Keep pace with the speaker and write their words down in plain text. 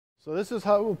So this is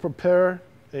how we'll prepare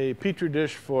a Petri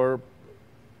dish for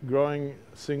growing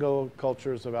single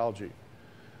cultures of algae.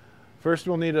 First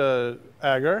we'll need an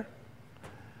agar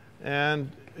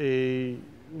and a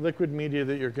liquid media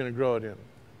that you're going to grow it in.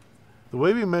 The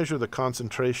way we measure the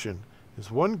concentration is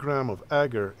 1 gram of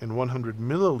agar in 100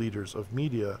 milliliters of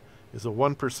media is a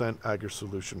 1% agar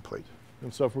solution plate.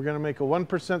 And so if we're going to make a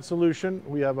 1% solution,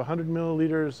 we have 100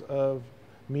 milliliters of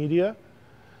media.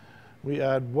 We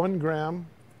add 1 gram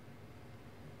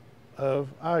of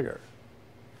agar.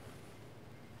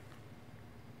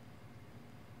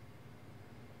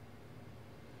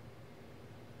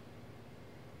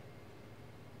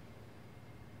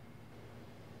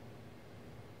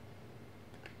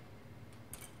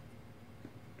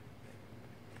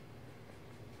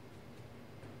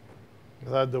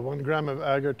 We'll add the 1 gram of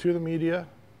agar to the media,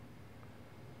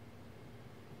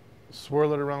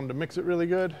 swirl it around to mix it really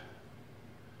good,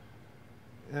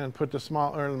 and put the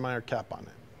small Erlenmeyer cap on it.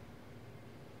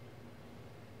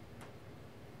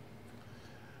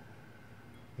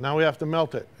 Now we have to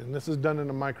melt it, and this is done in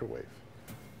a microwave.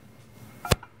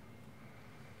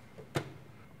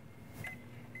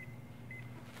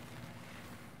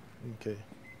 Okay.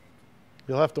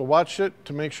 You'll have to watch it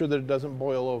to make sure that it doesn't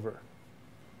boil over.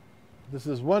 This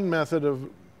is one method of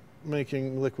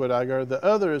making liquid agar. The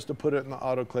other is to put it in the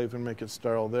autoclave and make it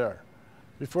sterile there.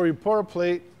 Before you pour a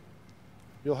plate,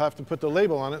 you'll have to put the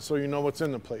label on it so you know what's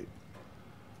in the plate.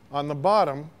 On the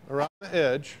bottom, around the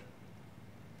edge,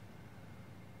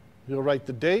 you'll write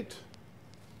the date,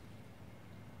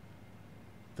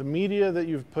 the media that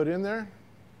you've put in there,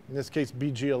 in this case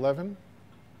BG11.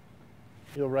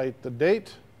 You'll write the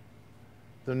date,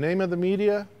 the name of the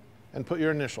media, and put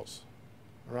your initials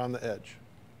around the edge.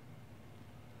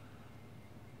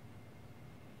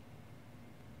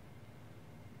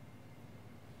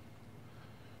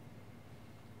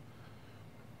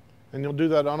 And you'll do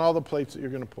that on all the plates that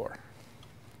you're going to pour.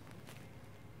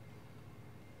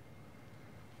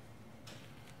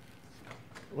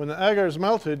 When the agar is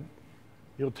melted,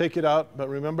 you'll take it out, but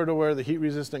remember to wear the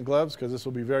heat-resistant gloves because this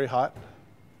will be very hot.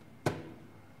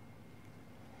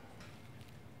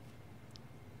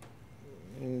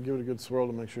 And give it a good swirl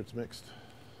to make sure it's mixed.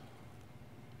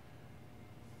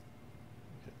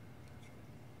 Okay.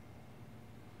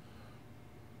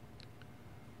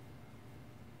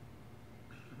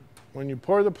 When you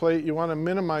pour the plate, you want to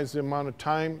minimize the amount of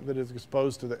time that is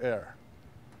exposed to the air.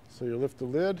 So you lift the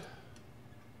lid,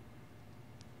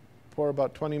 pour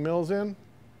about 20 mils in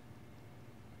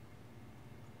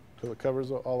until it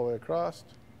covers all the way across.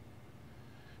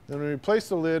 Then when you replace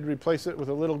the lid, replace it with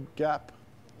a little gap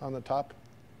on the top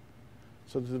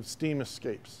so that the steam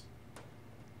escapes.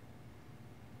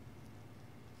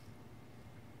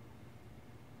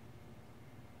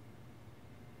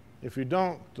 If you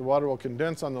don't, the water will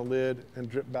condense on the lid and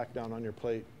drip back down on your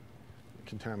plate,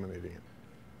 contaminating it.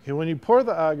 Okay, when you pour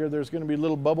the agar, there's going to be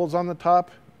little bubbles on the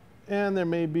top, and there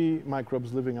may be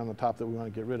microbes living on the top that we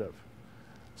want to get rid of.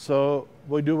 So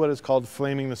we do what is called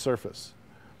flaming the surface.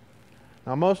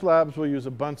 Now most labs will use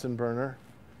a Bunsen burner,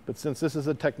 but since this is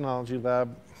a technology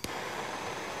lab,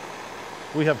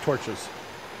 we have torches.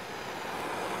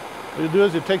 What you do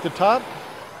is you take the top,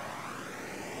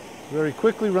 very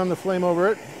quickly run the flame over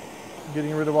it,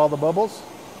 getting rid of all the bubbles.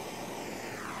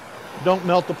 Don't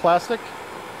melt the plastic.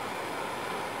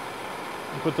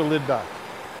 And put the lid back.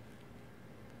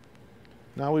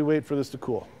 Now we wait for this to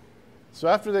cool. So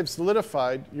after they've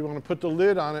solidified, you want to put the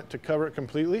lid on it to cover it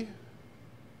completely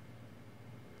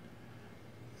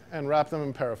and wrap them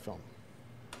in parafilm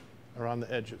around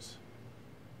the edges.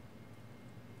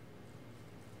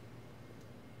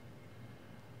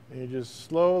 And you just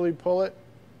slowly pull it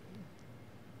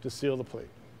to seal the plate.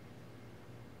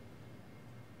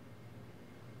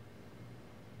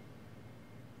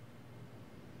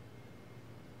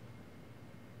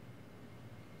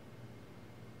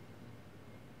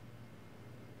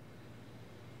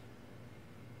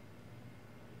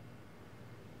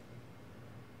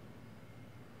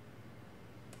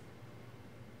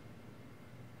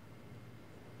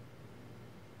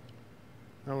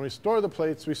 And when we store the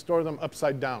plates, we store them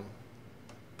upside down.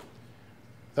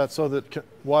 That's so that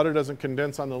water doesn't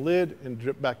condense on the lid and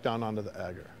drip back down onto the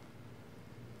agar.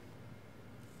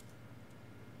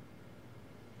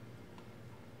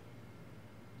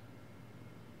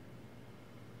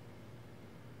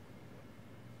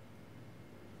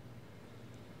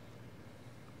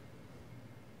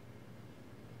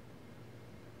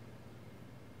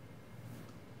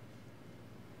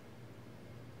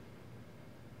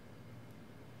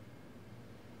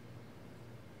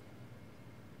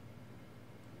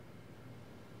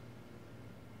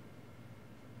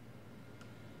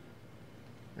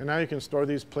 And now you can store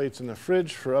these plates in the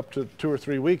fridge for up to 2 or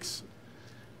 3 weeks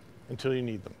until you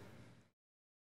need them.